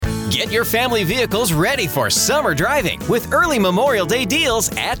Get your family vehicles ready for summer driving with early Memorial Day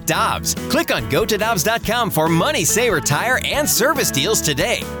deals at Dobbs. Click on GoToDobbs.com for money saver tire and service deals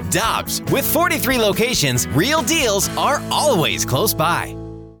today. Dobbs, with 43 locations, real deals are always close by.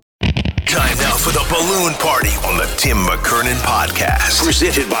 Time now for the Balloon Party on the Tim McKernan Podcast.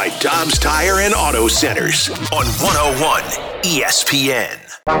 Presented by Dobbs Tire and Auto Centers on 101 ESPN.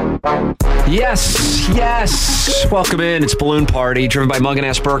 Yes. Welcome in. It's Balloon Party, driven by Mug &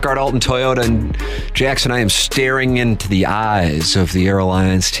 Ass Burkhardt, Alton Toyota, and Jackson. I am staring into the eyes of the Air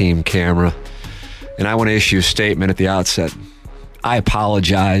Alliance team camera, and I want to issue a statement at the outset. I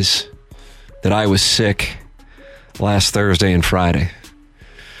apologize that I was sick last Thursday and Friday.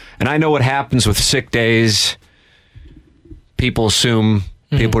 And I know what happens with sick days. People assume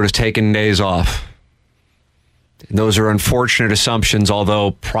people are just taking days off. And those are unfortunate assumptions,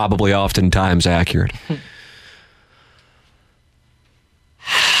 although probably oftentimes accurate.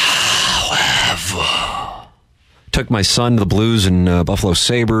 However, took my son to the Blues and Buffalo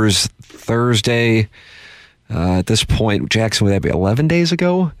Sabres Thursday. At this point, Jackson, would that be 11 days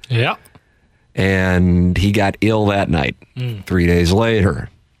ago? Yeah. And he got ill that night. 3 days later,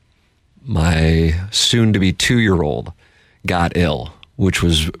 my soon-to-be 2-year-old got ill, which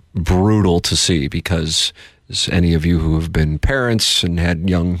was brutal to see because, as any of you who have been parents and had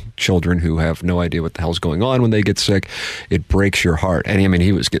young children who have no idea what the hell's going on when they get sick, it breaks your heart. And I mean,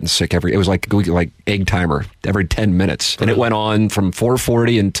 he was getting sick it was like egg timer every 10 minutes. And it went on from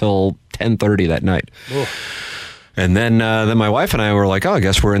 4:40 until 10:30 that night. Ooh. And then my wife and I were like, oh, I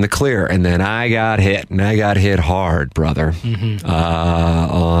guess we're in the clear. And then I got hit, and I got hit hard, brother,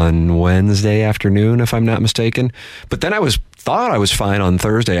 on Wednesday afternoon, if I'm not mistaken. But then thought I was fine on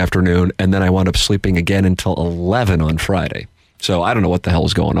Thursday afternoon, and then I wound up sleeping again until 11 on Friday. So I don't know what the hell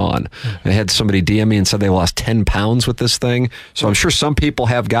is going on. I had somebody DM me and said they lost 10 pounds with this thing. So I'm sure some people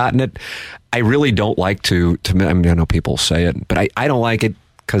have gotten it. I really don't like to I mean, I know people say it, but I don't like it.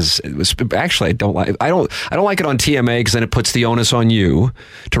 Because it was actually I don't like it on TMA because then it puts the onus on you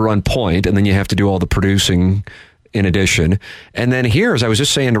to run point, and then you have to do all the producing in addition. And then here, as I was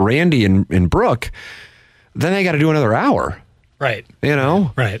just saying to Randy and Brooke, then they got to do another hour, right? You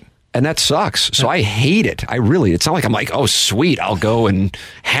know, right? And that sucks. So I hate it. It's not like I'm like, oh sweet, I'll go and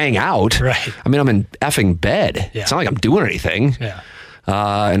hang out. Right. I mean, I'm in effing bed. Yeah. It's not like I'm doing anything. Yeah.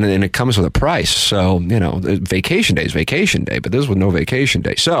 And it comes with a price. So, vacation day is vacation day, but this was no vacation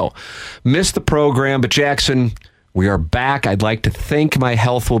day. So, missed the program, but Jackson, we are back. I'd like to think my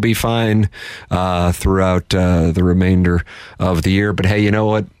health will be fine throughout the remainder of the year. But hey, you know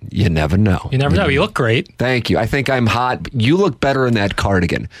what? You never know. You never know. You look great. Thank you. I think I'm hot. You look better in that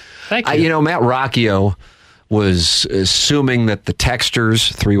cardigan. Thank you. Matt Rocchio was assuming that the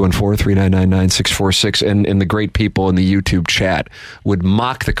texters, 314-399-9646, and the great people in the YouTube chat would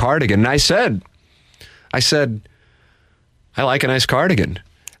mock the cardigan. And I said, I like a nice cardigan.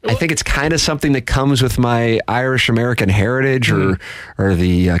 I think it's kind of something that comes with my Irish-American heritage or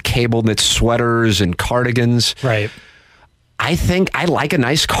the cable knit sweaters and cardigans. Right. I think I like a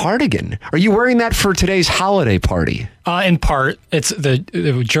nice cardigan. Are you wearing that for today's holiday party? In part, it's the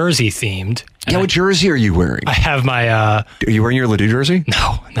jersey themed. Yeah, what jersey are you wearing? I have my... Are you wearing your Ledoux jersey?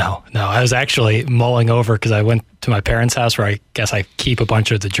 No. I was actually mulling over because I went to my parents' house where I guess I keep a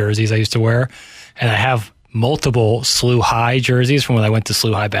bunch of the jerseys I used to wear. And I have multiple SLU High jerseys from when I went to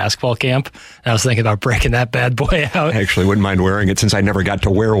SLU High basketball camp. And I was thinking about breaking that bad boy out. I actually wouldn't mind wearing it since I never got to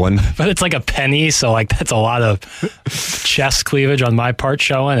wear one. But it's like a penny, so that's a lot of chest cleavage on my part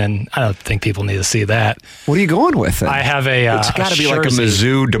showing, and I don't think people need to see that. What are you going with then? I have it's got to be like a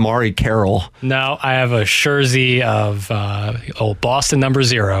Mizzou Damari Carroll. No, I have a jersey of old Boston number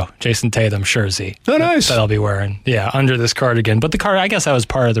 0, Jason Tatum jersey. Oh, nice. That I'll be wearing. Yeah, under this cardigan. But I guess that was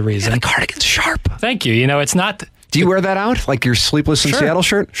part of the reason. Yeah, the cardigan's sharp. Thank you. It's not... Do you wear that out? Like your Sleepless in Seattle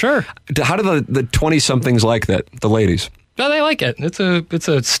shirt? Sure. How do the 20-somethings like that, the ladies? No, they like it. It's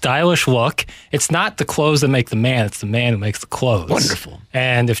a stylish look. It's not the clothes that make the man. It's the man who makes the clothes. Wonderful.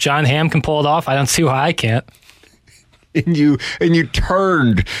 And if John Hamm can pull it off, I don't see why I can't. And you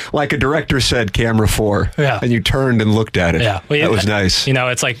turned, like a director said, camera 4. Yeah. And you turned and looked at it. Yeah. Well, that was nice.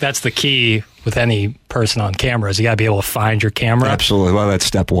 It's like that's the key with any person on camera is you got to be able to find your camera. Absolutely. Well, that's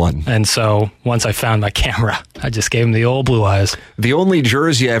step 1. And so once I found my camera, I just gave him the old blue eyes. The only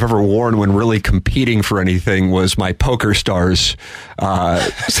jersey I've ever worn when really competing for anything was my Poker Stars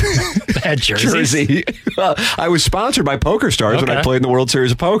that jersey. I was sponsored by Poker Stars when I played in the World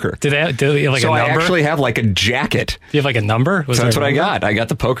Series of Poker. Do you have like a number? So I actually have like a jacket. Do you have like a number? That's what I got. I got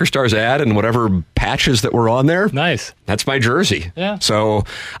the Poker Stars ad and whatever patches that were on there. Nice. That's my jersey. Yeah. So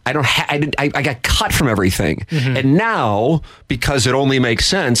I don't. I got cut from everything, and now because it only makes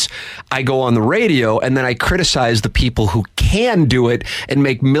sense, I go on the radio and then I criticize the people who can do it and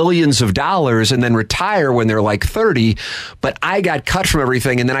make millions of dollars and then retire when they're like 30. But I got cut from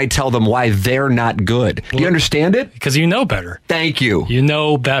everything, and then I tell them why they're not good. Do you understand it? Because you know better. Thank you. You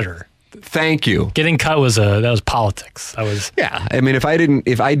know better. Thank you. Getting cut was politics. Yeah. I mean, if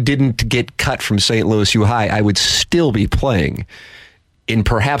I didn't get cut from St. Louis U High, I would still be playing in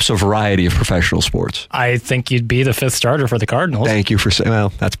perhaps a variety of professional sports. I think you'd be the 5th starter for the Cardinals. Thank you for saying.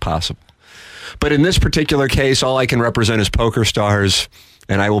 Well, that's possible. But in this particular case, all I can represent is Poker Stars,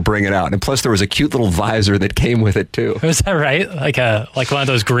 and I will bring it out. And plus, there was a cute little visor that came with it too. Was that right? Like one of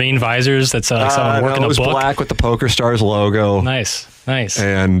those green visors that's like someone working a book? It was black with the Poker Stars logo. Nice.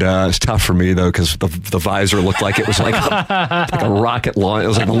 And it's tough for me, though, because the visor looked like it was like a rocket launch. It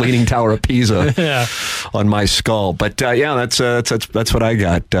was like the Leaning Tower of Pisa on my skull. But that's what I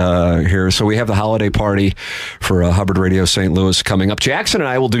got here. So we have the holiday party for Hubbard Radio St. Louis coming up. Jackson and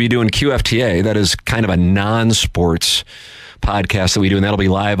I will be doing QFTA. That is kind of a non-sports podcast that we do, and that'll be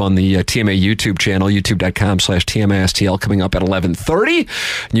live on the TMA YouTube channel, youtube.com/TMASTL, coming up at 11:30.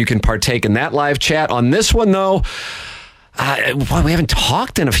 You can partake in that live chat. On this one, though, we haven't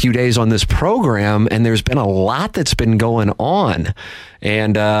talked in a few days on this program, and there's been a lot that's been going on.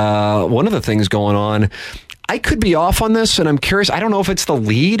 And one of the things going on, I could be off on this, and I'm curious. I don't know if it's the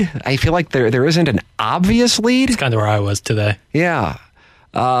lead. I feel like there isn't an obvious lead. It's kind of where I was today. Yeah.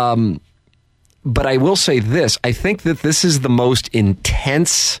 But I will say this. I think that this is the most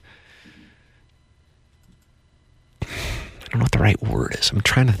intense... I don't know what the right word is. I'm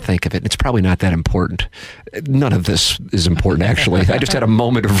trying to think of it. It's probably not that important. None of this is important, actually. I just had a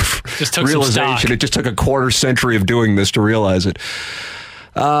moment of realization. It just took a quarter century of doing this to realize it.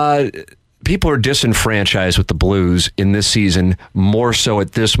 People are disenfranchised with the Blues in this season, more so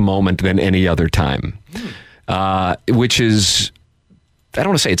at this moment than any other time, which is, I don't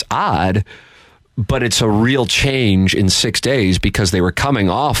want to say it's odd, but it's a real change in 6 days because they were coming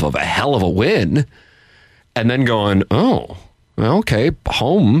off of a hell of a win. And then going, oh, okay,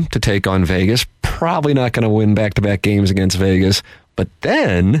 home to take on Vegas. Probably not going to win back-to-back games against Vegas. But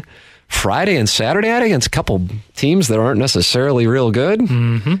then Friday and Saturday night against a couple teams that aren't necessarily real good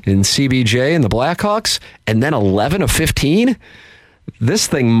in CBJ and the Blackhawks. And then 11 of 15. This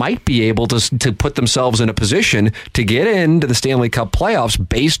thing might be able to put themselves in a position to get into the Stanley Cup playoffs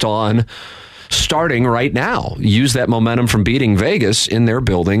based on starting right now. Use that momentum from beating Vegas in their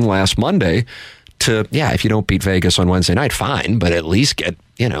building last Monday to, if you don't beat Vegas on Wednesday night, fine, but at least get,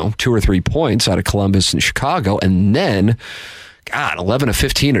 2 or 3 points out of Columbus and Chicago. And then, 11 of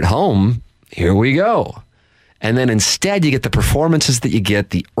 15 at home, here we go. And then instead you get the performances that you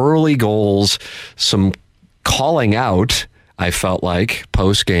get, the early goals, some calling out, I felt like,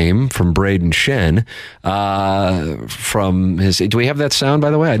 post-game from Braden Shen. From his, do we have that sound, by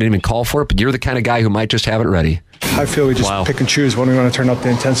the way? I didn't even call for it, but you're the kind of guy who might just have it ready. I feel we just pick and choose when we want to turn up the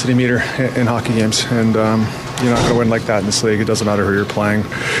intensity meter in hockey games. And you're not going to win like that in this league. It doesn't matter who you're playing.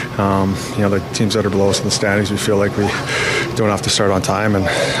 The teams that are below us in the standings, we feel like we don't have to start on time, and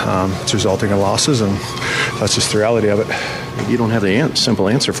it's resulting in losses, and that's just the reality of it. You don't have the simple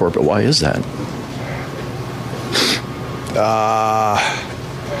answer for it, but why is that?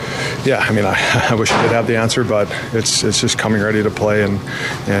 I wish I did have the answer, but it's just coming ready to play and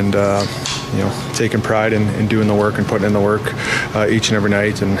taking pride in doing the work and putting in the work each and every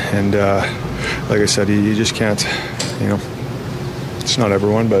night. And like I said, you just can't, it's not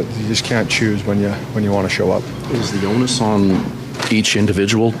everyone, but you just can't choose when you want to show up. Is the onus on each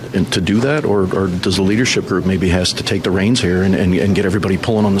individual to do that, or does the leadership group maybe has to take the reins here and get everybody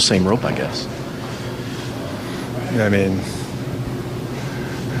pulling on the same rope, I guess? I mean,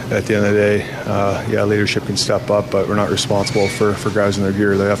 at the end of the day, leadership can step up, but we're not responsible for guys in their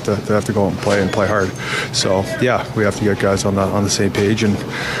gear. They have to go out and play hard. So we have to get guys on the same page, and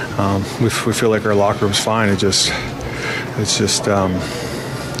we feel like our locker room's fine. It's just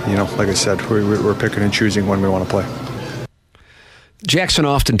like I said, we're picking and choosing when we want to play. Jackson,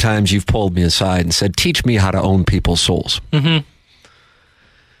 oftentimes you've pulled me aside and said, "Teach me how to own people's souls." Mm-hmm.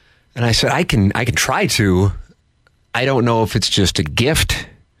 And I said, I can try to. I don't know if it's just a gift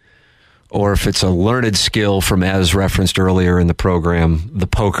or if it's a learned skill from, as referenced earlier in the program, the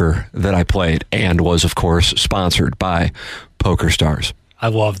poker that I played and was, of course, sponsored by Poker Stars. I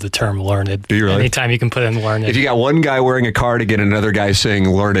love the term learned. Do you really? Anytime you can put in learned. If you got one guy wearing a cardigan and another guy saying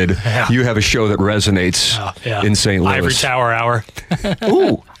learned, you have a show that resonates in St. Louis. Ivory Tower Hour.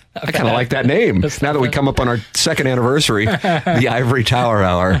 Ooh, I kind of like that name. Now that we come up on our second anniversary, the Ivory Tower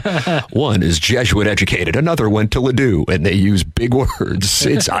Hour. One is Jesuit educated, another went to Ladue, and they use big words.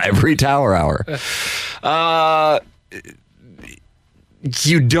 It's Ivory Tower Hour.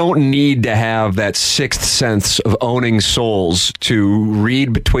 You don't need to have that sixth sense of owning souls to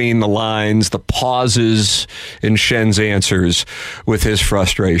read between the lines, the pauses in Shen's answers with his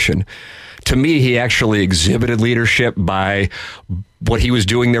frustration. To me, he actually exhibited leadership by what he was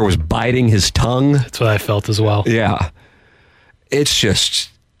doing there was biting his tongue. That's what I felt as well. Yeah. It's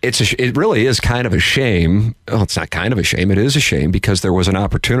just, it really is kind of a shame. Well, it's not kind of a shame. It is a shame because there was an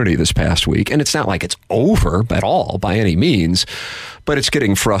opportunity this past week, and it's not like it's over at all by any means, but it's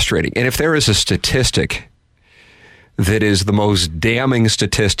getting frustrating. And if there is a statistic that is the most damning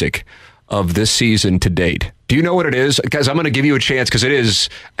statistic of this season to date, do you know what it is? Because I'm going to give you a chance, because it is,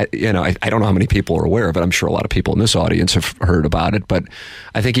 I don't know how many people are aware of it. I'm sure a lot of people in this audience have heard about it, but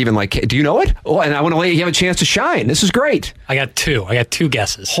I think even do you know it? Oh, and I want to let you have a chance to shine. This is great. I got two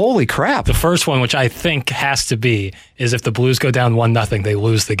guesses. Holy crap. The first one, which I think has to be, is if the Blues go down 1-0, they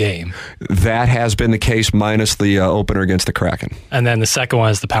lose the game. That has been the case minus the opener against the Kraken. And then the second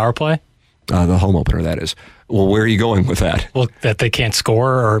one is the power play? The home opener, that is. Well, where are you going with that? Well, that they can't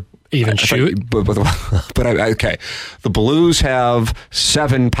score or even shoot. Okay. The Blues have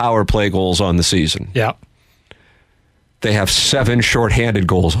 7 power play goals on the season. Yeah. They have 7 shorthanded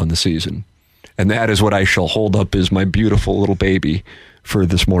goals on the season. And that is what I shall hold up as my beautiful little baby for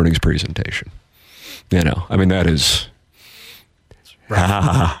this morning's presentation. That is...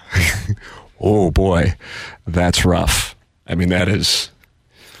 Oh, boy. That's rough. That's...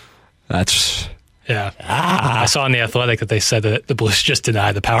 Yeah. I saw in The Athletic that they said that the Blues just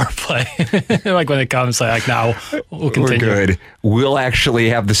deny the power play. Like when it comes, now we'll continue. We're good. We'll actually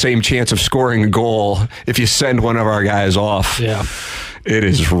have the same chance of scoring a goal if you send one of our guys off. Yeah. It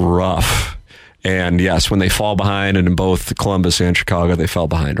is rough. And yes, when they fall behind, and in both Columbus and Chicago, they fell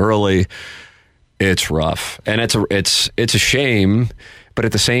behind early, it's rough. And it's a shame, but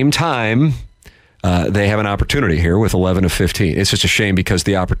at the same time, they have an opportunity here with 11 of 15. It's just a shame because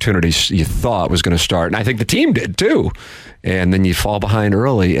the opportunities you thought was going to start, and I think the team did too. And then you fall behind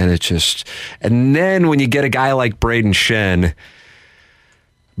early, and and then when you get a guy like Braden Shen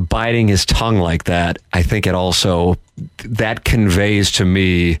biting his tongue like that, I think that conveys to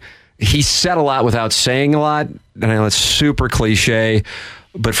me, he said a lot without saying a lot, and I know it's super cliche,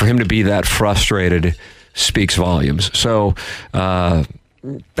 but for him to be that frustrated speaks volumes. So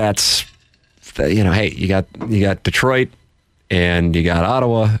that's... hey, you got Detroit and you got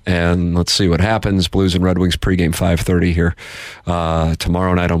Ottawa, and let's see what happens. Blues and Red Wings pregame 5:30 here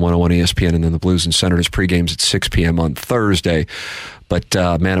tomorrow night on 101 ESPN, and then the Blues and Senators pregames at 6 p.m. on Thursday. But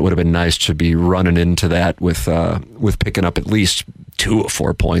man, it would have been nice to be running into that with picking up at least 2 of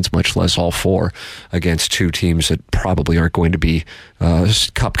 4 points, much less all 4, against 2 teams that probably aren't going to be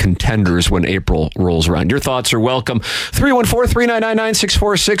cup contenders when April rolls around. Your thoughts are welcome.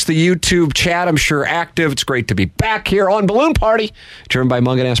 314-399-9646, the YouTube chat, I'm sure active. It's great to be back here on Balloon Party, driven by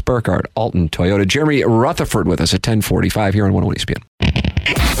Mungan Burkhardt, Alton Toyota. Jeremy Rutherford with us at 10:45 here on 101 ESPN.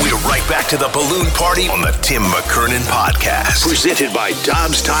 We're right back to the Balloon Party on the Tim McKernan Podcast. Presented by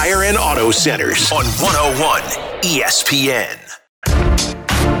Dobbs Tire and Auto Centers on 101 ESPN.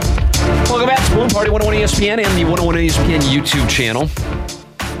 Welcome back to Balloon Party, 101 ESPN and the 101 ESPN YouTube channel.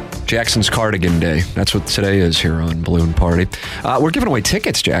 Jackson's Cardigan Day. That's what today is here on Balloon Party. We're giving away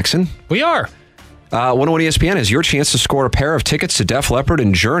tickets, Jackson. We are. 101 ESPN is your chance to score a pair of tickets to Def Leppard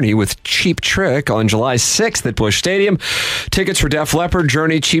and Journey with Cheap Trick on July 6th at Busch Stadium. Tickets for Def Leppard,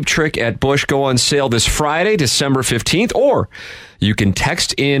 Journey, Cheap Trick at Busch go on sale this Friday, December 15th, or you can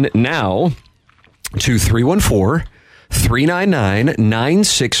text in now to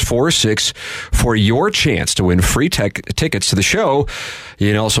 314-399-9646 for your chance to win free tickets to the show. You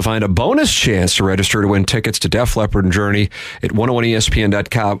can also find a bonus chance to register to win tickets to Def Leppard and Journey at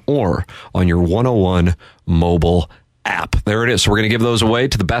 101ESPN.com or on your 101 mobile app. There it is. So we're going to give those away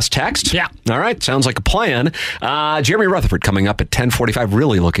to the best text. Yeah. All right. Sounds like a plan. Jeremy Rutherford coming up at 10:45.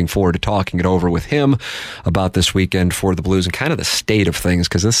 Really looking forward to talking it over with him about this weekend for the Blues and kind of the state of things,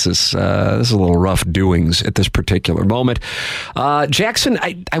 because this is a little rough doings at this particular moment. Jackson,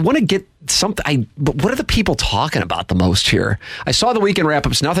 I want to get something. But what are the people talking about the most here? I saw the weekend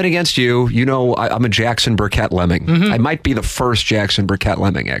wrap-ups. Nothing against you. I'm a Jackson Burkett Lemming. Mm-hmm. I might be the first Jackson Burkett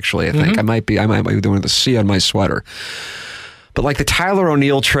Lemming, actually. I think I might be doing the C on my sweater. But like the Tyler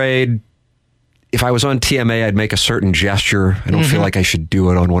O'Neill trade, if I was on TMA, I'd make a certain gesture. I don't feel like I should do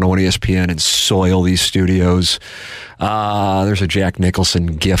it on 101 ESPN and soil these studios. There's a Jack Nicholson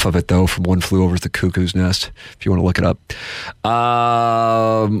gif of it, though, from One Flew Over the Cuckoo's Nest, if you want to look it up.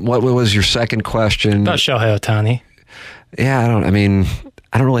 What was your second question? About Shohei Ohtani. Yeah, I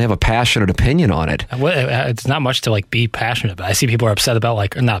don't really have a passionate opinion on it. It's not much to be passionate about. I see people are upset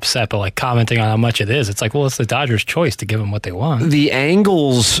about or not upset, but commenting on how much it is. It's well, it's the Dodgers' choice to give them what they want. The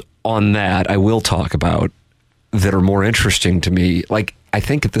angles on that I will talk about that are more interesting to me. I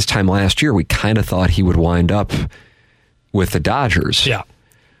think at this time last year, we kind of thought he would wind up with the Dodgers. Yeah.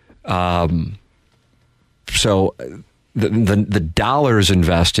 So the dollars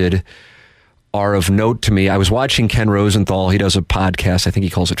invested are of note to me. I was watching Ken Rosenthal. He does a podcast. I think he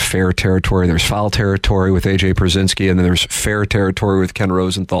calls it Fair Territory. There's Foul Territory with AJ Pierzynski, and then there's Fair Territory with Ken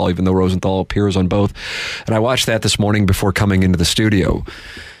Rosenthal, even though Rosenthal appears on both. And I watched that this morning before coming into the studio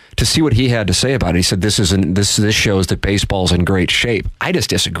to see what he had to say about it. He said, this shows that baseball's in great shape. I just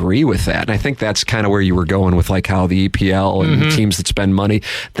disagree with that. And I think that's kind of where you were going with how the EPL and the teams that spend money.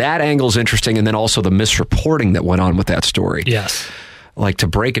 That angle's interesting. And then also the misreporting that went on with that story. Yes. To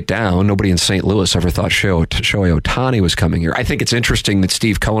break it down, nobody in St. Louis ever thought Shohei Ohtani was coming here. I think it's interesting that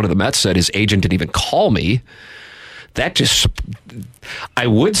Steve Cohen of the Mets said his agent didn't even call me. That just, I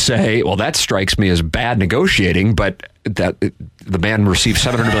would say, well, that strikes me as bad negotiating, but that the man received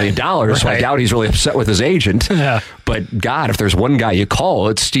 $700 million, so I doubt he's really upset with his agent. Yeah. But God, if there's one guy you call,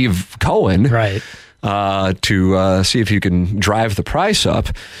 it's Steve Cohen. Right. To see if you can drive the price up.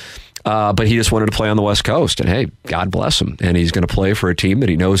 But he just wanted to play on the West Coast, and hey, God bless him. And he's going to play for a team that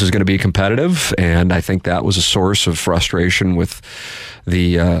he knows is going to be competitive, and I think that was a source of frustration with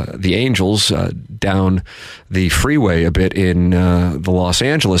the Angels down the freeway a bit in the Los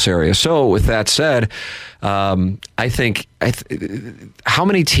Angeles area. So with that said, I think how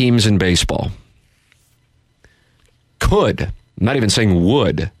many teams in baseball could, I'm not even saying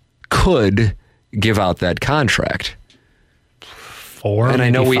would, could give out that contract? 4, and I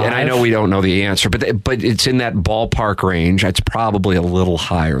know we don't know the answer, but it's in that ballpark range. It's probably a little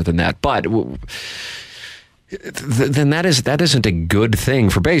higher than that, but then that isn't a good thing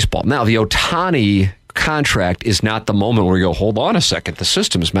for baseball. Now, the Ohtani contract is not the moment where you go, hold on a second, the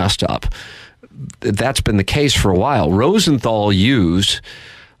system's messed up. That's been the case for a while. Rosenthal used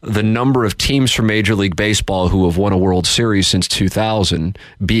the number of teams from Major League Baseball who have won a World Series since 2000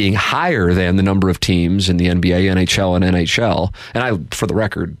 being higher than the number of teams in the NBA, NHL, and NHL. And for the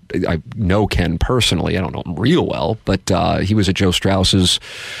record, I know Ken personally. I don't know him real well, but he was at Joe Strauss's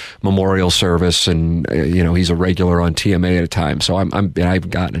memorial service, and he's a regular on TMA at a time. So I've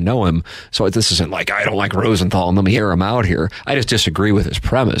gotten to know him. So this isn't I don't like Rosenthal and let me air him out here. I just disagree with his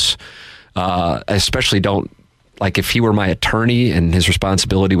premise. Especially don't. If he were my attorney and his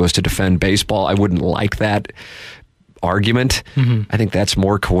responsibility was to defend baseball, I wouldn't like that argument. I think that's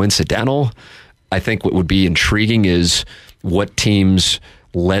more coincidental. I think what would be intriguing is what teams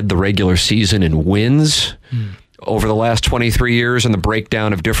led the regular season in wins over the last 23 years and the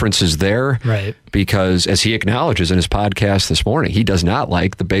breakdown of differences there. Right. Because as he acknowledges in his podcast this morning, he does not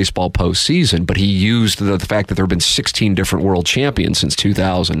like the baseball postseason, but he used the fact that there have been 16 different world champions since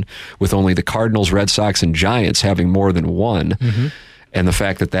 2000, with only the Cardinals, Red Sox, and Giants having more than one. And the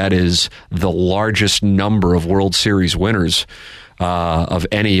fact that is the largest number of World Series winners of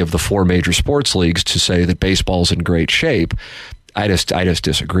any of the 4 major sports leagues to say that baseball's in great shape. I just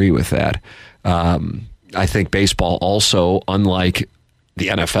disagree with that. I think baseball also, unlike the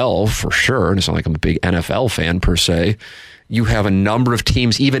NFL for sure, and it's not like I'm a big NFL fan per se, you have a number of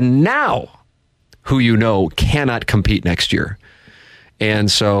teams even now who cannot compete next year.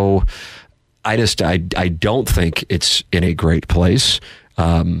 And so I don't think it's in a great place.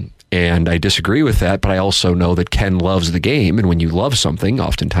 And I disagree with that, but I also know that Ken loves the game, and when you love something,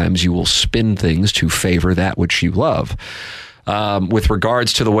 oftentimes you will spin things to favor that which you love. With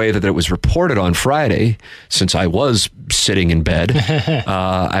regards to the way that it was reported on Friday, since I was sitting in bed,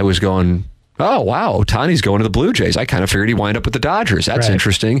 I was going, oh, wow, Ohtani's going to the Blue Jays. I kind of figured he'd wind up with the Dodgers. That's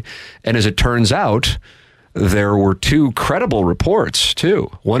interesting. And as it turns out, there were 2 credible reports, too.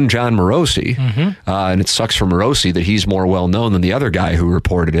 One, John Morosi, and it sucks for Morosi that he's more well-known than the other guy who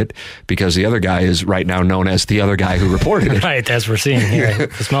reported it, because the other guy is right now known as the other guy who reported it. Right, as we're seeing here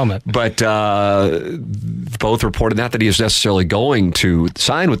at this moment. But both reported not that he was necessarily going to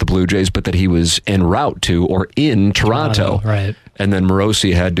sign with the Blue Jays, but that he was en route to or in Toronto. Right. And then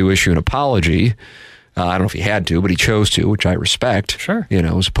Morosi had to issue an apology. I don't know if he had to, but he chose to, which I respect. Sure.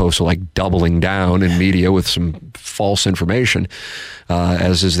 As opposed to doubling down in media with some false information,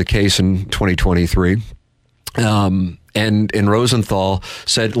 as is the case in 2023. And And Rosenthal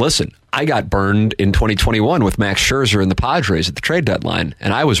said, listen, I got burned in 2021 with Max Scherzer and the Padres at the trade deadline,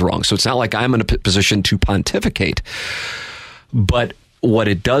 and I was wrong. So it's not like I'm in a position to pontificate. But what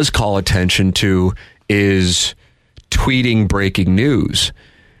it does call attention to is tweeting breaking news.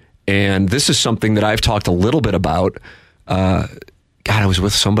 And this is something that I've talked a little bit about. I was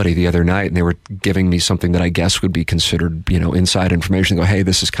with somebody the other night, and they were giving me something that I guess would be considered, inside information. They go, hey,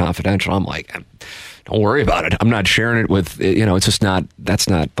 this is confidential. I'm like, don't worry about it. I'm not sharing it with, it's just not, that's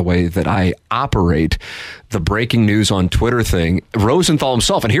not the way that I operate. The breaking news on Twitter thing, Rosenthal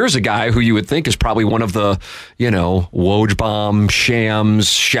himself, and here's a guy who you would think is probably one of the, Wojbomb, Shams,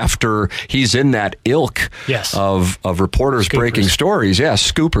 Schefter. He's in that ilk of reporters Scoopers. Breaking stories. Yeah,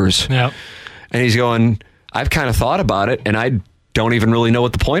 scoopers. Yeah. And he's going, I've kind of thought about it, and I don't even really know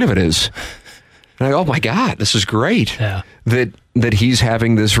what the point of it is. And I go, oh my God, this is great. Yeah. That he's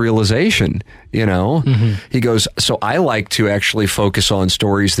having this realization, Mm-hmm. He goes, so I like to actually focus on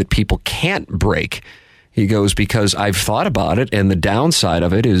stories that people can't break. He goes, because I've thought about it, and the downside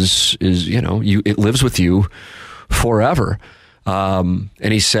of it is it lives with you forever. And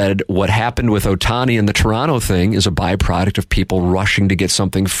he said, what happened with Ohtani and the Toronto thing is a byproduct of people rushing to get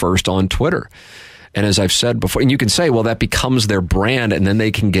something first on Twitter. And as I've said before, and you can say, well, that becomes their brand and then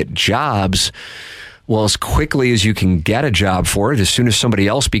they can get jobs. Well, as quickly as you can get a job for it, as soon as somebody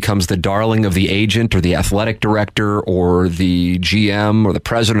else becomes the darling of the agent or the athletic director or the GM or the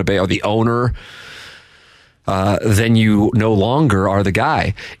president or the owner, then you no longer are the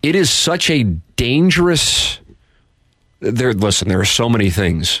guy. It is such a dangerous... there are so many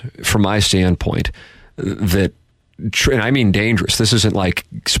things from my standpoint that... and I mean dangerous. This isn't like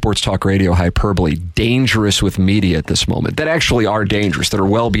sports talk radio hyperbole. Dangerous with media at this moment that actually are dangerous, that are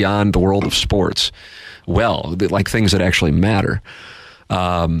well beyond the world of sports. Like things that actually matter.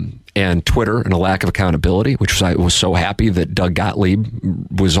 And Twitter and a lack of accountability, which I was so happy that Doug Gottlieb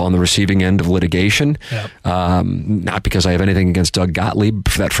was on the receiving end of litigation. Yep. Not because I have anything against Doug Gottlieb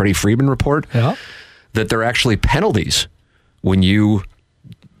for that Freddie Freeman report. Yep. That there are actually penalties when you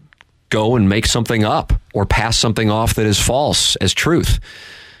go and make something up or pass something off that is false as truth.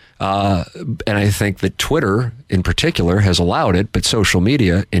 And I think that Twitter in particular has allowed it, but social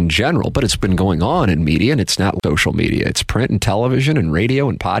media in general, but it's been going on in media, and it's not social media. It's print and television and radio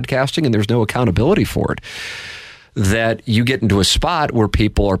and podcasting, and there's no accountability for it. That you get into a spot where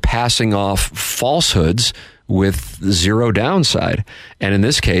people are passing off falsehoods with zero downside. And in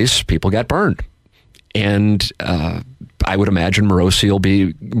this case, people got burned. And I would imagine Morosi will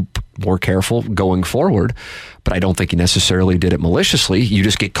be more careful going forward, but I don't think he necessarily did it maliciously. You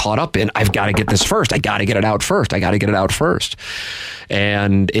just get caught up in, I've got to get this first. I got to get it out first. I got to get it out first.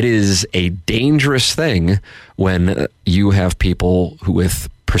 And it is a dangerous thing when you have people who, with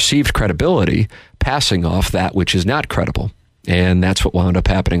perceived credibility, passing off that which is not credible. And that's what wound up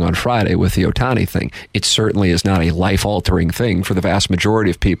happening on Friday with the Ohtani thing. It certainly is not a life-altering thing for the vast majority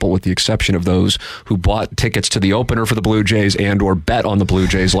of people, with the exception of those who bought tickets to the opener for the Blue Jays and or bet on the Blue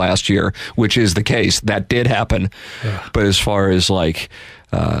Jays last year, which is the case. That did happen. Yeah. But as far as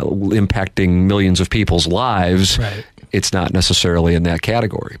impacting millions of people's lives, right, it's not necessarily in that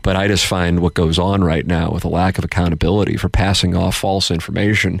category. But I just find what goes on right now with a lack of accountability for passing off false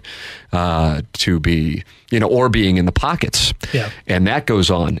information to be, or being in the pockets. Yeah. And that goes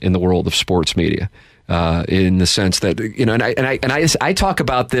on in the world of sports media. In the sense that, I talk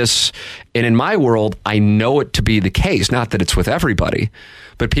about this, and in my world, I know it to be the case. Not that it's with everybody,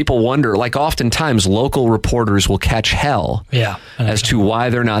 but people wonder, oftentimes local reporters will catch hell as to why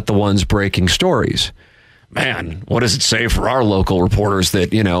they're not the ones breaking stories. Man, what does it say for our local reporters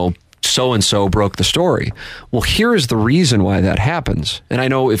that, so-and-so broke the story? Well, here is the reason why that happens. And I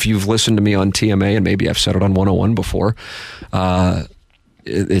know if you've listened to me on TMA, and maybe I've said it on 101 before,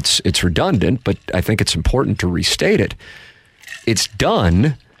 it's redundant, but I think it's important to restate it. It's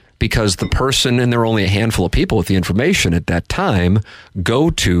done because the person, and there are only a handful of people with the information at that time,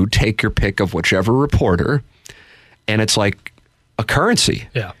 take your pick of whichever reporter, and it's like a currency.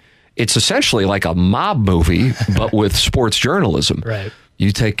 Yeah. It's essentially like a mob movie, but with sports journalism. Right.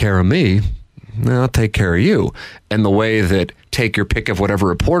 You take care of me, I'll take care of you. And the way that take your pick of whatever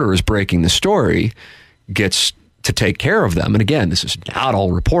reporter is breaking the story gets to take care of them, and again, this is not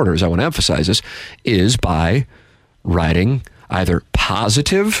all reporters, I want to emphasize this, is by writing either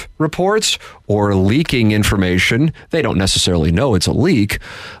positive reports or leaking information they don't necessarily know it's a leak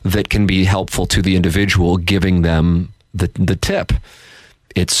that can be helpful to the individual, giving them the tip.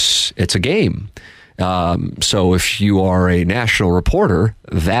 It's a game. So if you are a national reporter,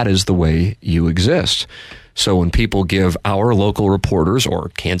 that is the way you exist. So when people give our local reporters or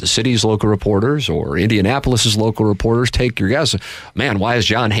Kansas City's local reporters or Indianapolis's local reporters, take your guess. Man, why is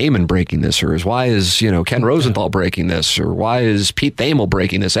John Heyman breaking this? Or why is, Ken Rosenthal breaking this? Or why is Pete Thamel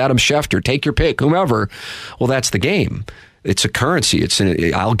breaking this? Adam Schefter, take your pick, whomever. Well, that's the game. It's a currency.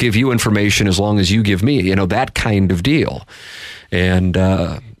 I'll give you information as long as you give me, that kind of deal. And,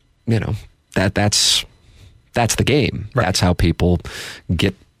 that's the game. Right. That's how people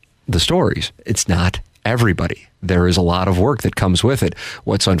get the stories. It's not everybody. There is a lot of work that comes with it.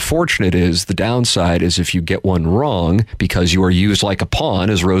 What's unfortunate is the downside is if you get one wrong because you are used like a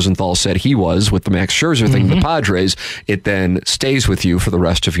pawn, as Rosenthal said he was with the Max Scherzer thing, the Padres, it then stays with you for the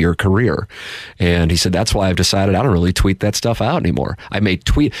rest of your career. And he said, that's why I've decided I don't really tweet that stuff out anymore. I may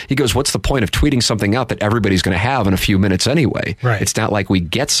tweet. He goes, what's the point of tweeting something out that everybody's going to have in a few minutes anyway? Right. It's not like we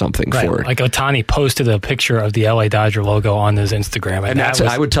get something for it. Like Ohtani posted a picture of the LA Dodger logo on his Instagram. And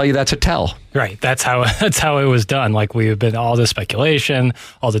I would tell you that's a tell. Right. That's how it was done. Like we've been all this speculation,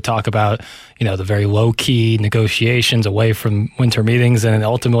 all the talk about, the very low key negotiations away from winter meetings. And it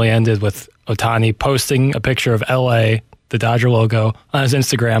ultimately ended with Ohtani posting a picture of LA, the Dodger logo on his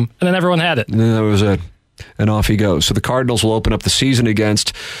Instagram. And then everyone had it. And that was it. And off he goes. So the Cardinals will open up the season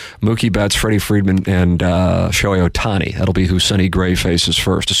against Mookie Betts, Freddie Freeman, and Shohei Ohtani. That'll be who Sonny Gray faces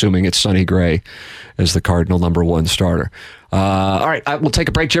first, assuming it's Sonny Gray as the Cardinal #1 starter. All right, we'll take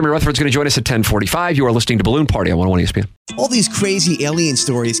a break. Jeremy Rutherford's going to join us at 10:45. You are listening to Balloon Party on 101 ESPN. All these crazy alien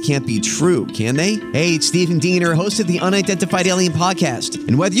stories can't be true, can they? Hey, it's Stephen Diener, host of the Unidentified Alien Podcast.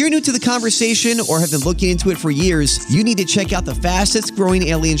 And whether you're new to the conversation or have been looking into it for years, you need to check out the fastest growing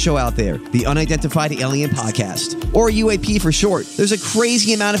alien show out there, the Unidentified Alien Podcast, or UAP for short. There's a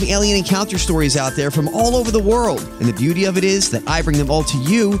crazy amount of alien encounter stories out there from all over the world. And the beauty of it is that I bring them all to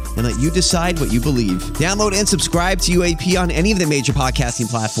you and let you decide what you believe. Download and subscribe to UAP on any of the major podcasting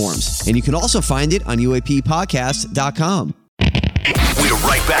platforms. And you can also find it on UAPpodcast.com. We're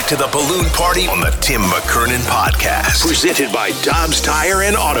right back to the Balloon Party on the Tim McKernan Podcast. Presented by Dobbs Tire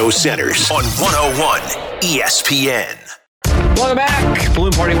and Auto Centers on 101 ESPN. Welcome back.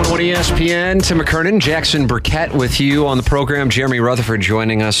 Balloon Party 101 ESPN. Tim McKernan, Jackson Burkett with you on the program. Jeremy Rutherford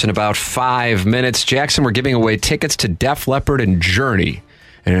joining us in about 5 minutes. Jackson, we're giving away tickets to Def Leppard and Journey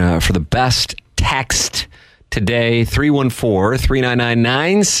for the best text today.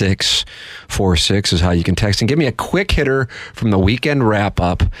 314-399-9646 is how you can text. And give me a quick hitter from the weekend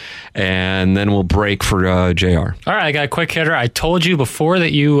wrap-up, and then we'll break for JR. All right, I got a quick hitter. I told you before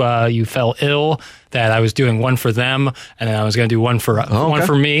that you fell ill, that I was doing one for them, and then I was going to do one for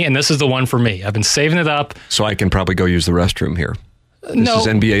me, and this is the one for me. I've been saving it up. So I can probably go use the restroom here. This is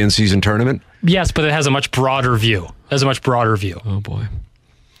NBA in-season tournament? Yes, but it has a much broader view. Oh, boy.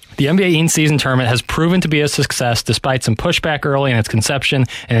 The NBA in-season tournament has proven to be a success despite some pushback early in its conception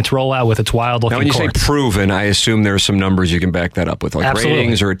and its rollout with its wild-looking courts. Now, when you say proven, I assume there's some numbers you can back that up with, like Absolutely.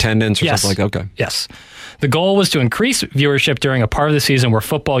 Ratings or attendance or something like that. Okay. Yes. The goal was to increase viewership during a part of the season where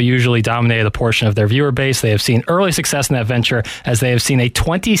football usually dominated a portion of their viewer base. They have seen early success in that venture, as they have seen a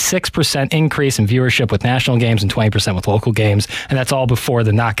 26% increase in viewership with national games and 20% with local games, and that's all before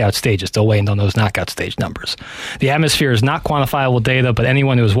the knockout stages. Still waiting on those knockout stage numbers. The atmosphere is not quantifiable data, but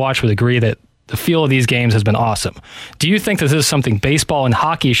anyone who has watched would agree that the feel of these games has been awesome. Do you think that this is something baseball and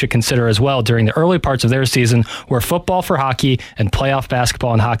hockey should consider as well during the early parts of their season, where football for hockey and playoff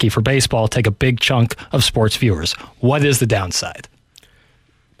basketball and hockey for baseball take a big chunk of sports viewers? What is the downside?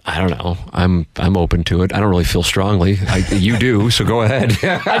 I don't know. I'm open to it. I don't really feel strongly. You do, so go ahead.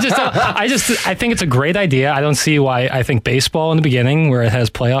 I think it's a great idea. I don't see why. I think baseball in the beginning, where it has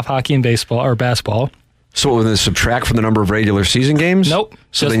playoff hockey and baseball or basketball. So will this subtract from the number of regular season games? Nope.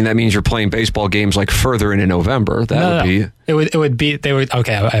 So then that means you're playing baseball games like further in November. It would be.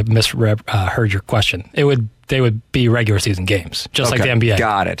 Okay, I misheard your question. They would be regular season games, just like the NBA.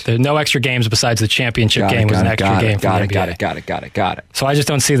 Got it. There's no extra games besides the championship game was an extra game for the NBA. Got it. So I just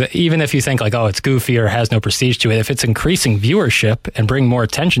don't see that, even if you think like, oh, it's goofy or has no prestige to it, if it's increasing viewership and bring more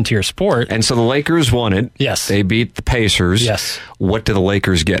attention to your sport. And so the Lakers won it. Yes. They beat the Pacers. Yes. What do the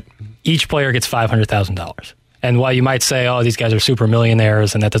Lakers get? Each player gets $500,000. And while you might say, oh, these guys are super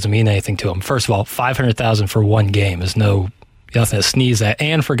millionaires and that doesn't mean anything to them, first of all, $500,000 for one game is nothing to sneeze at.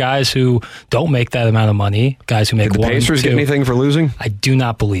 And for guys who don't make that amount of money, guys who make Did the Pacers get anything for losing? I do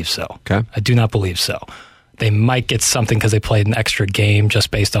not believe so. Okay. I do not believe so. They might get something because they played an extra game just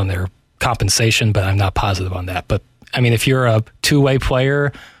based on their compensation, but I'm not positive on that. But, I mean, if you're a two-way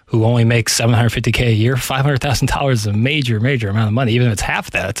player who only makes $750K a year, $500,000 is a major amount of money. Even if it's half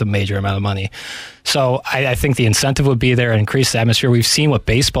that, it's a major amount of money. So I think the incentive would be there and increase the atmosphere. We've seen what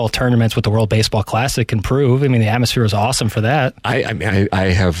baseball tournaments with the World Baseball Classic can prove. I mean, the atmosphere is awesome for that.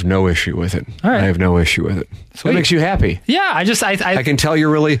 I have no issue with it. All right. I have no issue with it. Sweet. It makes you happy. Yeah, I can tell you're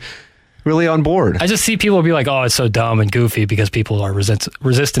really on board. I just see people be like, oh, it's so dumb and goofy because people are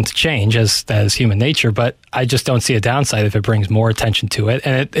resistant to change as human nature, but I just don't see a downside if it brings more attention to it.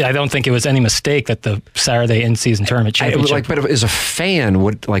 And I don't think it was any mistake that the Saturday in-season tournament championship... But as a fan,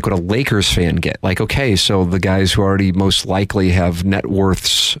 what a Lakers fan get? Like, okay, so the guys who already most likely have net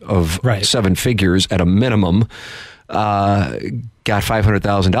worths of seven figures at a minimum got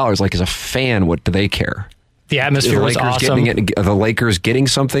 $500,000. Like, as a fan, what do they care? The atmosphere was awesome. Are the Lakers getting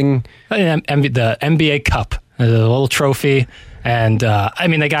something? The NBA Cup, a little trophy. And,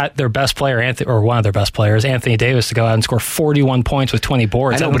 they got their best player, one of their best players, Anthony Davis, to go out and score 41 points with 20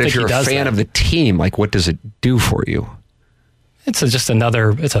 boards. I know, but if you're a fan of the team, like, what does it do for you? It's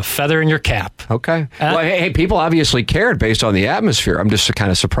a feather in your cap. Okay. Well, hey, people obviously cared based on the atmosphere. I'm just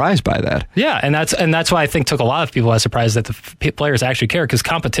kind of surprised by that. Yeah, and that's why I think took a lot of people by surprise that the players actually care, because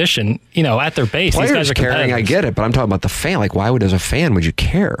competition, at their base, players these guys are caring, I get it, but I'm talking about the fan. Like, why as a fan would you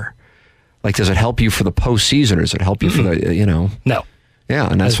care? Like, does it help you for the postseason, or does it help you for the, No.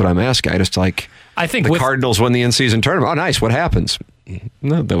 Yeah, and that's what I'm asking. I think the Cardinals win the in-season tournament. Oh, nice. What happens?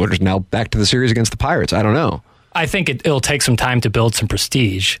 No, we're just now back to the series against the Pirates. I don't know. I think it'll take some time to build some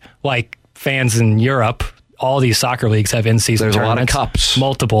prestige. Like fans in Europe, all these soccer leagues have in-season tournaments. There's a lot of cups.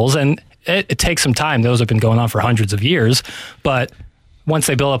 Multiples, and it takes some time. Those have been going on for hundreds of years. But once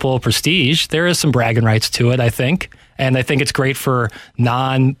they build up a little prestige, there is some bragging rights to it, I think. And I think it's great for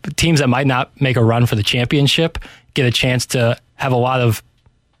teams that might not make a run for the championship, get a chance to have a lot of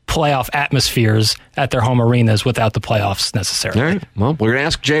playoff atmospheres at their home arenas without the playoffs necessarily. All right. Well, we're going to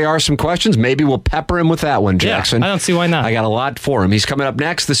ask JR some questions. Maybe we'll pepper him with that one, Jackson. Yeah, I don't see why not. I got a lot for him. He's coming up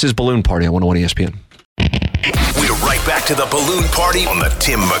next. This is Balloon Party on 101 ESPN. We're right back to the Balloon Party on the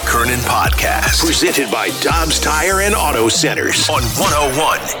Tim McKernan Podcast. Presented by Dobbs Tire and Auto Centers on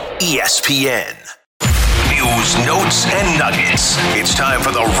 101 ESPN. News, notes, and nuggets. It's time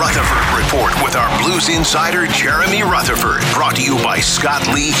for the Rutherford Report with our Blues insider, Jeremy Rutherford. Brought to you by Scott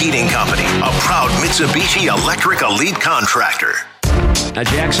Lee Heating Company, a proud Mitsubishi Electric Elite contractor. Now,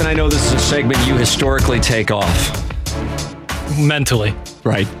 Jackson, I know this is a segment you historically take off. Mentally.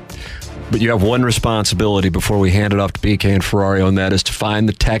 Right. But you have one responsibility before we hand it off to BK and Ferrario, and that is to find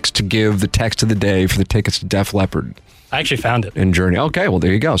the text to give the text of the day for the tickets to Def Leppard. I actually found it. In Journey. Okay, well,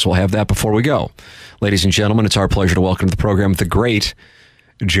 there you go. So we'll have that before we go. Ladies and gentlemen, it's our pleasure to welcome to the program the great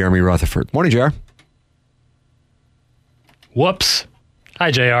Jeremy Rutherford. Morning, JR. Whoops.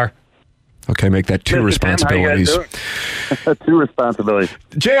 Hi, JR. Okay, make that two responsibilities. Two responsibilities.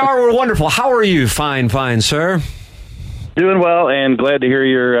 JR, we're wonderful. How are you? Fine, sir. Doing well, and glad to hear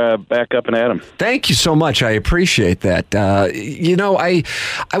you're back up and at 'em. Thank you so much. I appreciate that. I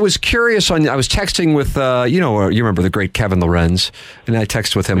was curious I was texting with, you remember the great Kevin Lorenz, and I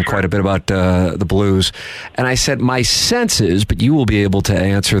texted with him quite a bit about the Blues, and I said, my sense is, but you will be able to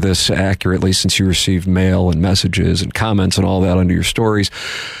answer this accurately since you received mail and messages and comments and all that under your stories,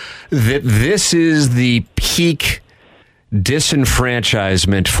 that this is the peak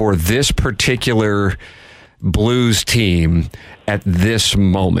disenfranchisement for this particular Blues team at this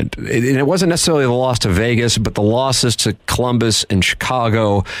moment. It wasn't necessarily the loss to Vegas, but the losses to Columbus and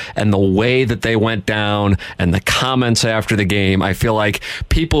Chicago and the way that they went down and the comments after the game. I feel like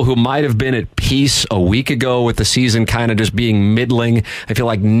people who might have been at peace a week ago with the season kind of just being middling, I feel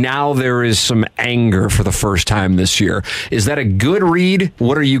like now there is some anger for the first time this year. Is that a good read?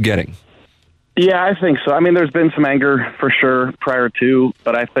 What are you getting? Yeah, I think so. I mean, there's been some anger for sure prior to,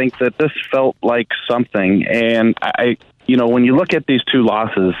 but I think that this felt like something. And when you look at these two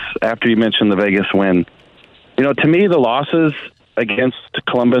losses after you mentioned the Vegas win, to me, the losses against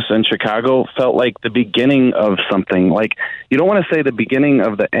Columbus and Chicago felt like the beginning of something. Like, you don't want to say the beginning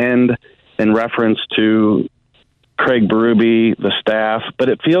of the end in reference to Craig Berube, the staff, but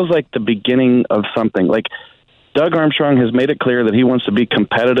it feels like the beginning of something. Like, Doug Armstrong has made it clear that he wants to be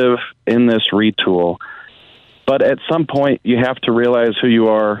competitive in this retool. But at some point, you have to realize who you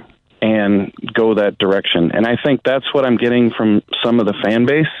are and go that direction. And I think that's what I'm getting from some of the fan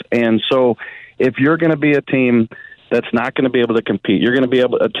base. And so if you're going to be a team that's not going to be able to compete, you're going to be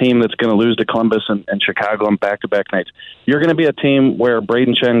a team that's going to lose to Columbus and Chicago on back-to-back nights, you're going to be a team where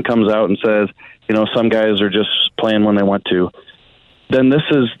Braden Chen comes out and says, some guys are just playing when they want to, then this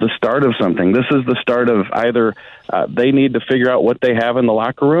is the start of something. This is the start of either they need to figure out what they have in the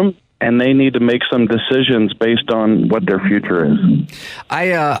locker room and they need to make some decisions based on what their future is.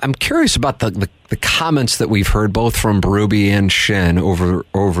 I'm curious about the comments that we've heard both from Berube and Shen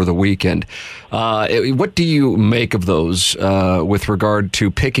over the weekend. What do you make of those with regard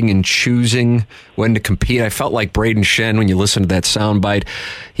to picking and choosing when to compete? I felt like Braden Shen, when you listen to that soundbite,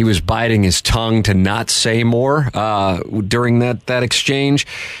 he was biting his tongue to not say more during that exchange.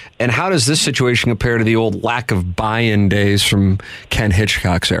 And how does this situation compare to the old lack of buy-in days from Ken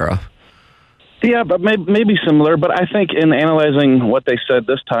Hitchcock's era? Yeah, but maybe similar. But I think in analyzing what they said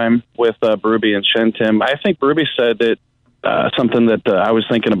this time with Berube and Shen, Tim, I think Berube said that something that I was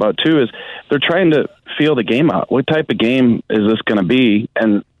thinking about too is they're trying to feel the game out. What type of game is this going to be?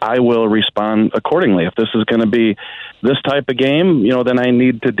 And I will respond accordingly. If this is going to be this type of game, then I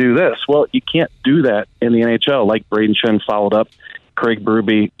need to do this. Well, you can't do that in the NHL, like Braden Shen followed up Craig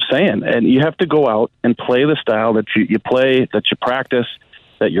Berube saying. And you have to go out and play the style that you play, that you practice,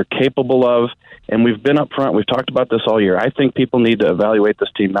 that you're capable of. And we've been up front. We've talked about this all year. I think people need to evaluate this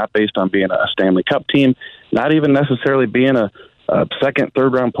team not based on being a Stanley Cup team, not even necessarily being a second,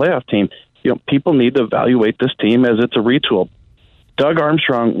 third-round playoff team. People need to evaluate this team as it's a retool. Doug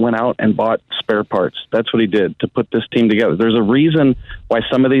Armstrong went out and bought spare parts. That's what he did to put this team together. There's a reason why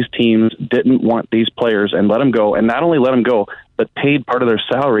some of these teams didn't want these players and let them go, and not only let them go, but paid part of their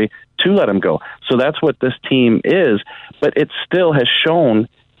salary to let them go. So that's what this team is, but it still has shown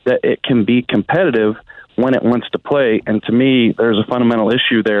that it can be competitive when it wants to play. And to me, there's a fundamental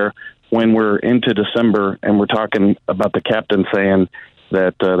issue there when we're into December and we're talking about the captain saying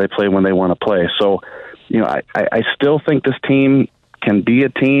that they play when they want to play. So, I still think this team can be a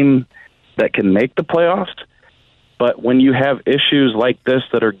team that can make the playoffs. But when you have issues like this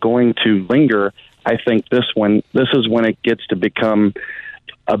that are going to linger, I think this is when it gets to become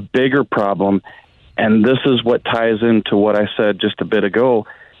a bigger problem. And this is what ties into what I said just a bit ago,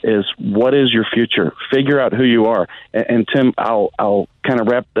 is what is your future? Figure out who you are. And Tim, I'll kind of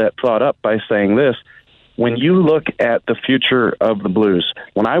wrap that thought up by saying this. When you look at the future of the Blues,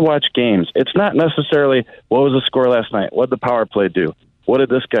 when I watch games, it's not necessarily what was the score last night? What did the power play do? What did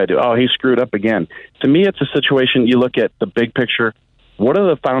this guy do? Oh, he screwed up again. To me, it's a situation you look at the big picture. What are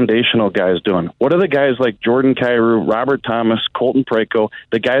the foundational guys doing? What are the guys like Jordan Kyrou, Robert Thomas, Colton Parayko,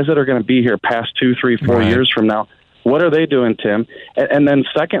 the guys that are going to be here past 2, 3, 4 years from now? What are they doing, Tim? And then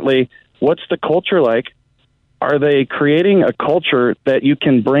secondly, what's the culture like? Are they creating a culture that you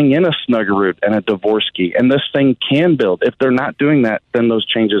can bring in a Snuggerud and a Dvorsky, and this thing can build? If they're not doing that, then those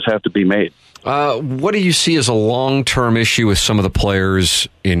changes have to be made. What do you see as a long-term issue with some of the players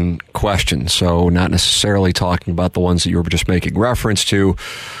in question? So not necessarily talking about the ones that you were just making reference to,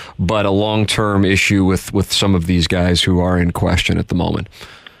 but a long-term issue with some of these guys who are in question at the moment.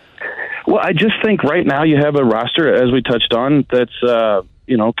 Well, I just think right now you have a roster, as we touched on, that's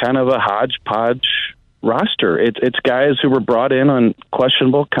kind of a hodgepodge roster. It's guys who were brought in on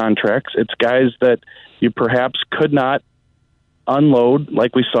questionable contracts. It's guys that you perhaps could not unload,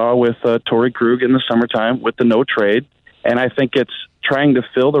 like we saw with Torrey Krug in the summertime with the no trade. And I think it's trying to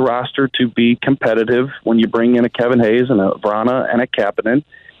fill the roster to be competitive when you bring in a Kevin Hayes and a Vrana and a Kapanen.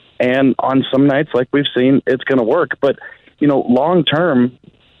 And on some nights, like we've seen, it's going to work. But, long term,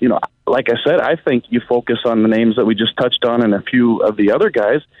 like I said, I think you focus on the names that we just touched on and a few of the other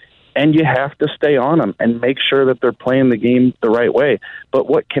guys, and you have to stay on them and make sure that they're playing the game the right way. But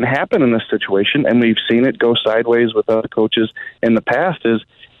what can happen in this situation, and we've seen it go sideways with other coaches in the past, is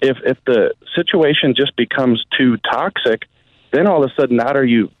if the situation just becomes too toxic, then all of a sudden not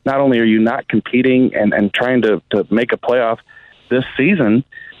only are you not competing and trying to make a playoff this season,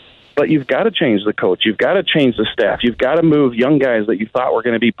 but you've got to change the coach. You've got to change the staff. You've got to move young guys that you thought were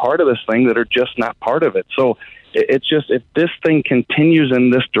going to be part of this thing that are just not part of it. So it's just, if this thing continues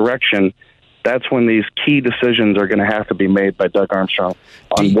in this direction, that's when these key decisions are going to have to be made by Doug Armstrong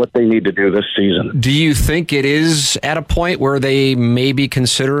on what they need to do this season. Do you think it is at a point where they may be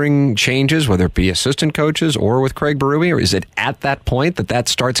considering changes, whether it be assistant coaches or with Craig Berube, or is it at that point that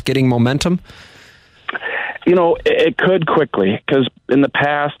starts getting momentum? It could quickly, because in the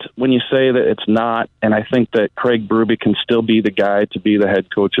past, when you say that it's not, and I think that Craig Berube can still be the guy to be the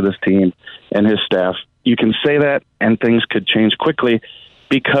head coach of this team and his staff, you can say that and things could change quickly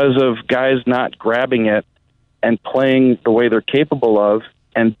because of guys not grabbing it and playing the way they're capable of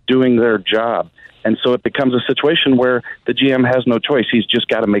and doing their job. And so it becomes a situation where the GM has no choice. He's just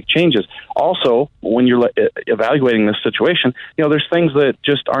got to make changes. Also, when you're evaluating this situation, there's things that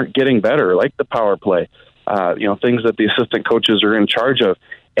just aren't getting better, like the power play, things that the assistant coaches are in charge of.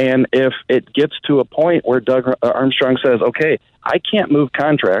 And if it gets to a point where Doug Armstrong says, okay, I can't move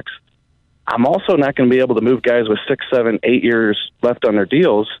contracts, I'm also not going to be able to move guys with 6, 7, 8 years left on their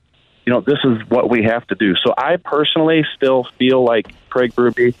deals, this is what we have to do. So I personally still feel like Craig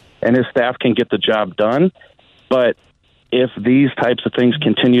Berube and his staff can get the job done. But if these types of things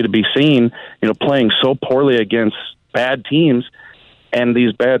continue to be seen, playing so poorly against bad teams and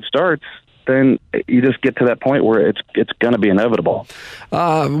these bad starts, then you just get to that point where it's going to be inevitable.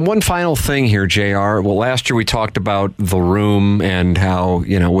 One final thing here, JR. Well, last year we talked about the room and how,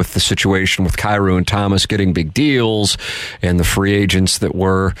 with the situation with Kyrou and Thomas getting big deals and the free agents that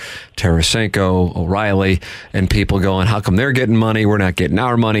were Tarasenko, O'Reilly, and people going, how come they're getting money? We're not getting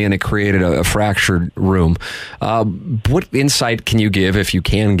our money. And it created a fractured room. What insight can you give, if you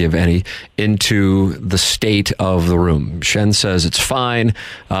can give any, into the state of the room? Shen says it's fine.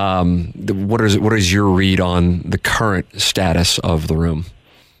 What is your read on the current status of the room?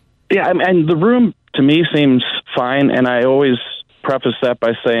 Yeah, and the room to me seems fine, and I always preface that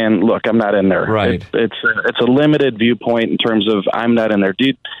by saying, look, I'm not in there. Right. It's a limited viewpoint in terms of I'm not in there. Do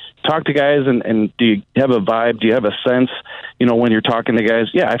you talk to guys and do you have a vibe? Do you have a sense, when you're talking to guys?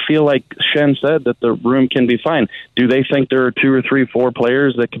 Yeah, I feel like Shen said that the room can be fine. Do they think there are 2 or 3, 4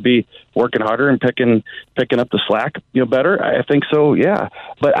 players that could be working harder and picking up the slack, better? I think so, yeah.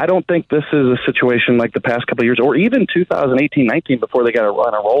 But I don't think this is a situation like the past couple of years, or even 2018-19 before they got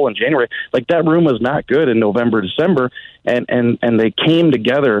on a roll in January. Like, that room was not good in November, December, and they came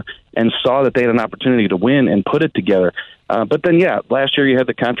together and saw that they had an opportunity to win and put it together. But then, last year you had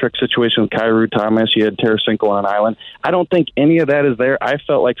the contract situation with Kyrou, Thomas. You had Tarasenko on an island. I don't think any of that is there. I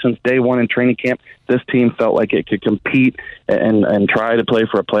felt like since day one in training camp, this team felt like it could compete and try to play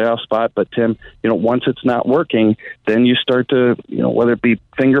for a playoff spot. But, Tim, once it's not working, then you start to, whether it be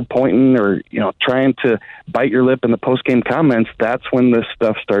finger pointing or, trying to bite your lip in the post-game comments, that's when this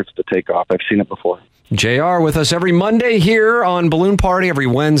stuff starts to take off. I've seen it before. JR with us every Monday here on Balloon Party, every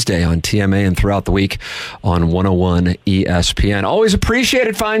Wednesday on TMA, and throughout the week on 101 ESPN. Always appreciate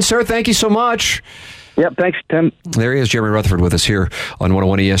it, fine sir. Thank you so much. Yep, thanks, Tim. There he is, Jeremy Rutherford, with us here on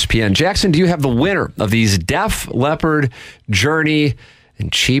 101 ESPN. Jackson, do you have the winner of these Def Leppard, Journey,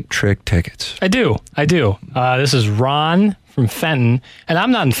 and Cheap Trick tickets? I do. This is Ron from Fenton, and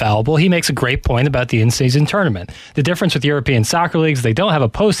I'm not infallible. He makes a great point about the in-season tournament. The difference with European soccer leagues, they don't have a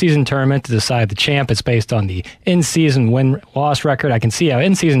postseason tournament to decide the champ. It's based on the in-season win-loss record. I can see how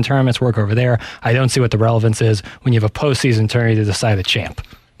in-season tournaments work over there. I don't see what the relevance is when you have a postseason tournament to decide the champ.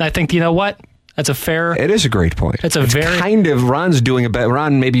 And I think, you know what? That's a fair... It is a great point. It's very... kind of... Ron's doing a bit...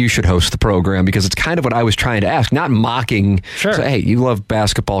 Ron, maybe you should host the program, because it's kind of what I was trying to ask. Not mocking. Sure. Say, hey, you love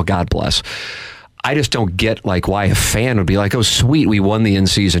basketball, God bless. I just don't get why a fan would be like, oh, sweet, we won the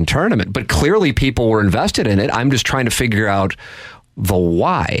in-season tournament. But clearly people were invested in it. I'm just trying to figure out the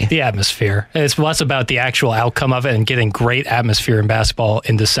why. The atmosphere. It's less about the actual outcome of it and getting great atmosphere in basketball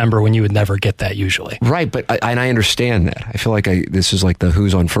in December when you would never get that usually. Right, but I understand that. I feel like this is like the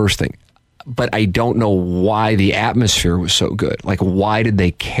who's on first thing. But I don't know why the atmosphere was so good. Why did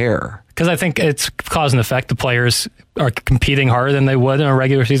they care? Because I think it's cause and effect. The players are competing harder than they would in a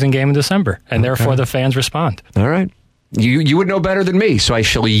regular season game in December, and therefore the fans respond. All right. You would know better than me, so I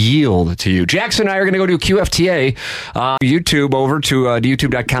shall yield to you. Jackson and I are going to go to QFTA, YouTube, over to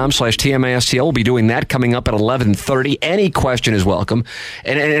youtube.com/TMASTL. We'll be doing that coming up at 11:30. Any question is welcome.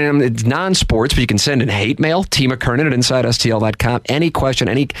 And it's non-sports, but you can send in hate mail, McKernan at InsideSTL.com. Any question,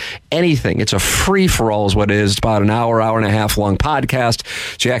 anything. It's a free-for-all is what it is. It's about an hour and a half long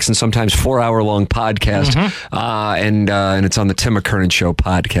podcast. Jackson, sometimes 4-hour-long podcast. And it's on the Tim McKernan Show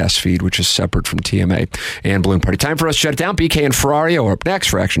podcast feed, which is separate from TMA and Balloon Party. Time for us shut it down. BK and Ferrari are up next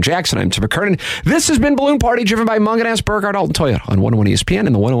for Action Jackson. I'm Tim McKernan. This has been Balloon Party, driven by Munganess, Burghardt, Alton Toyota on 101 ESPN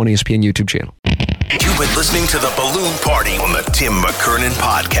and the 101 ESPN YouTube channel. You've been listening to the Balloon Party on the Tim McKernan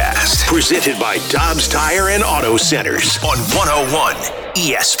Podcast, presented by Dobbs Tire and Auto Centers on 101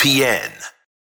 ESPN.